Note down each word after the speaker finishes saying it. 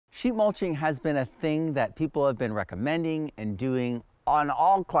Sheet mulching has been a thing that people have been recommending and doing on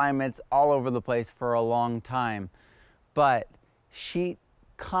all climates all over the place for a long time. But sheet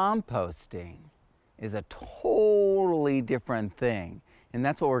composting is a totally different thing. And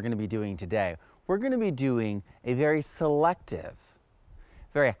that's what we're going to be doing today. We're going to be doing a very selective,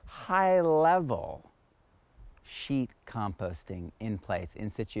 very high level sheet composting in place, in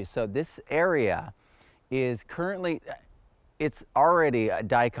situ. So this area is currently, it's already a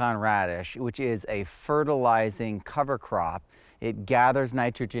daikon radish, which is a fertilizing cover crop. It gathers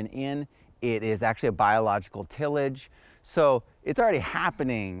nitrogen in. It is actually a biological tillage. So it's already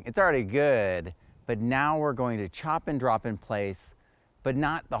happening. It's already good. But now we're going to chop and drop in place, but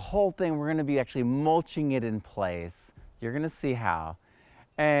not the whole thing. We're going to be actually mulching it in place. You're going to see how.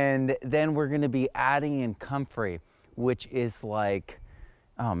 And then we're going to be adding in comfrey, which is like,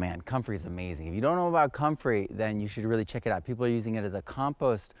 oh man, comfrey is amazing. If you don't know about comfrey, then you should really check it out. People are using it as a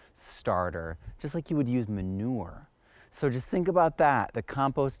compost starter, just like you would use manure. So just think about that, the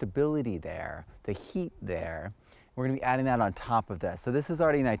compostability there, the heat there. We're going to be adding that on top of this. So this is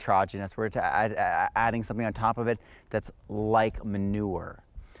already nitrogenous. We're adding something on top of it that's like manure.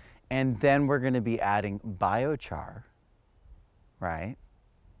 And then we're going to be adding biochar, right?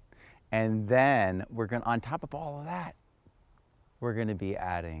 And then we're going to, on top of all of that, we're going to be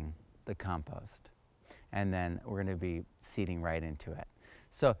adding the compost. And then we're going to be seeding right into it.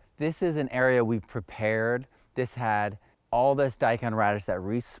 So this is an area we've prepared. This had all this daikon radish that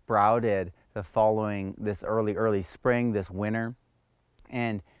resprouted the following, this early spring, this winter.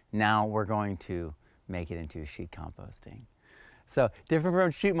 And now we're going to make it into sheet composting. So different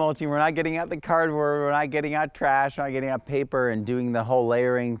from sheet mulching, we're not getting out the cardboard, we're not getting out trash, we're not getting out paper and doing the whole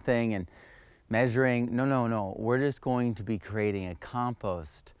layering thing and measuring. No. We're just going to be creating a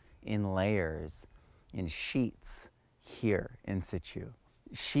compost in layers, in sheets here in situ.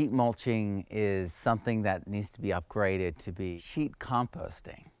 Sheet mulching is something that needs to be upgraded to be sheet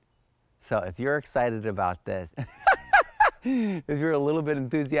composting. So if you're excited about this, if you're a little bit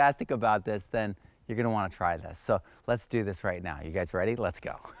enthusiastic about this, then you're going to want to try this. So let's do this right now. You guys ready? Let's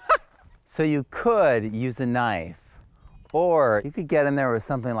go. So you could use a knife, or you could get in there with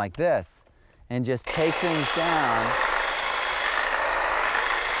something like this and just take things down.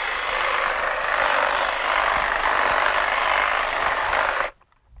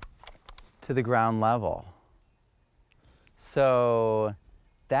 To the ground level. So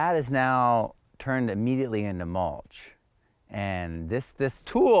that is now turned immediately into mulch. And this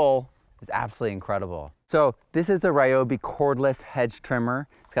tool is absolutely incredible. So this is the Ryobi cordless hedge trimmer.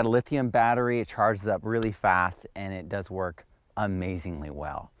 It's got a lithium battery, it charges up really fast, and it does work amazingly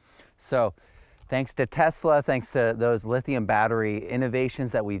well. So thanks to Tesla, thanks to those lithium battery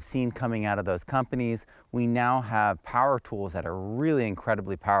innovations that we've seen coming out of those companies, we now have power tools that are really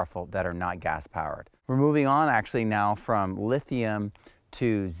incredibly powerful that are not gas powered. We're moving on actually now from lithium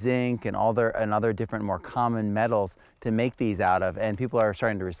to zinc and other different more common metals to make these out of, and people are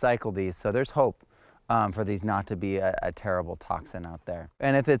starting to recycle these, so there's hope for these not to be a terrible toxin out there.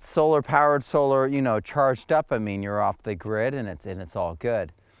 And if it's solar powered, charged up, I mean, you're off the grid and it's all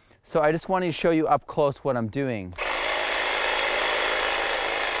good. So I just wanted to show you up close what I'm doing.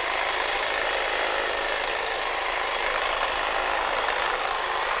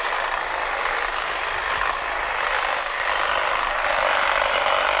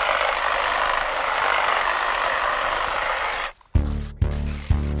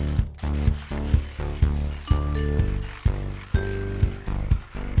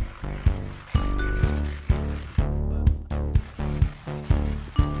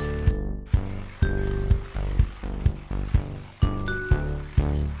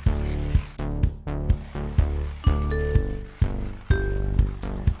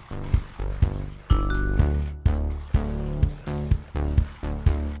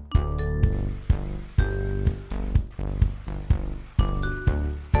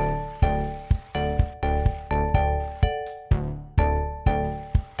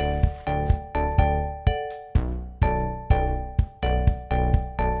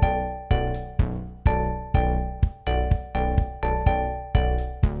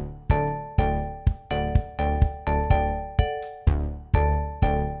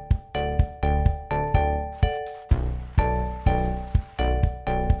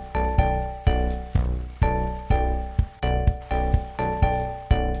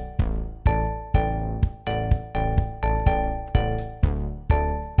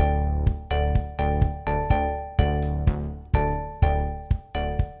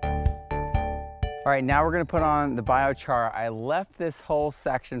 All right, now we're gonna put on the biochar. I left this whole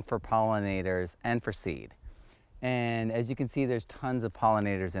section for pollinators and for seed. And as you can see, there's tons of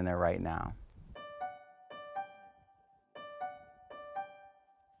pollinators in there right now.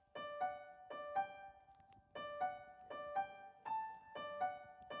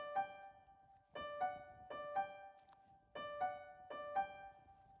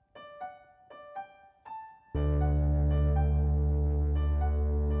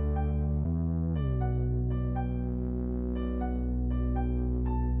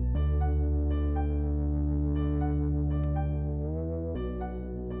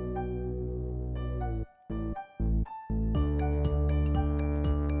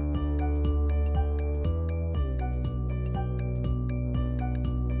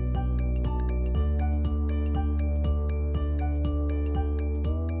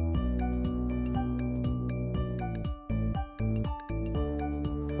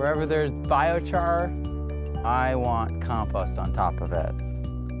 Wherever there's biochar, I want compost on top of it.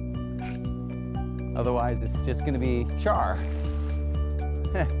 Otherwise, it's just going to be char.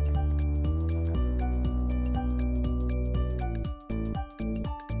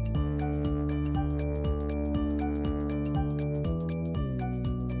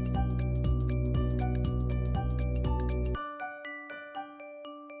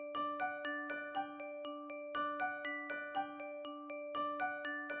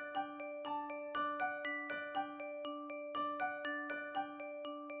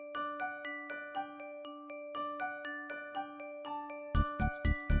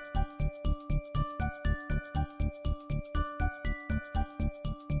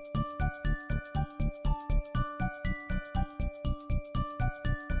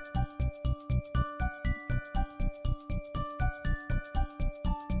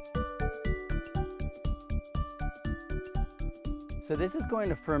 So this is going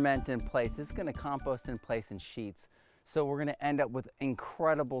to ferment in place. This is going to compost in place in sheets. So we're going to end up with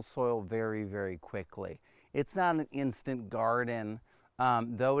incredible soil very, very quickly. It's not an instant garden,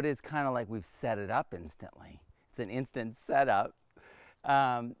 though it is kind of like we've set it up instantly. It's an instant setup.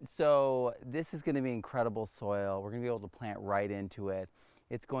 So this is going to be incredible soil. We're going to be able to plant right into it.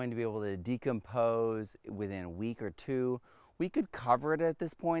 It's going to be able to decompose within a week or two. We could cover it at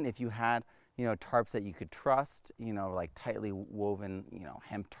this point if you had, you know, tarps that you could trust, you know, like tightly woven, you know,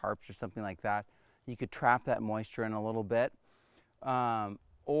 hemp tarps or something like that. You could trap that moisture in a little bit,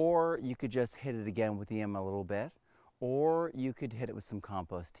 or you could just hit it again with the a little bit, or you could hit it with some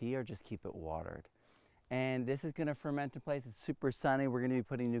compost tea or just keep it watered. And this is going to ferment in place. It's super sunny. We're going to be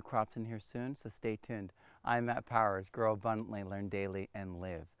putting new crops in here soon, so stay tuned. I'm Matt Powers. Grow abundantly, learn daily, and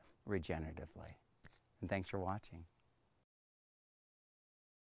live regeneratively. And thanks for watching.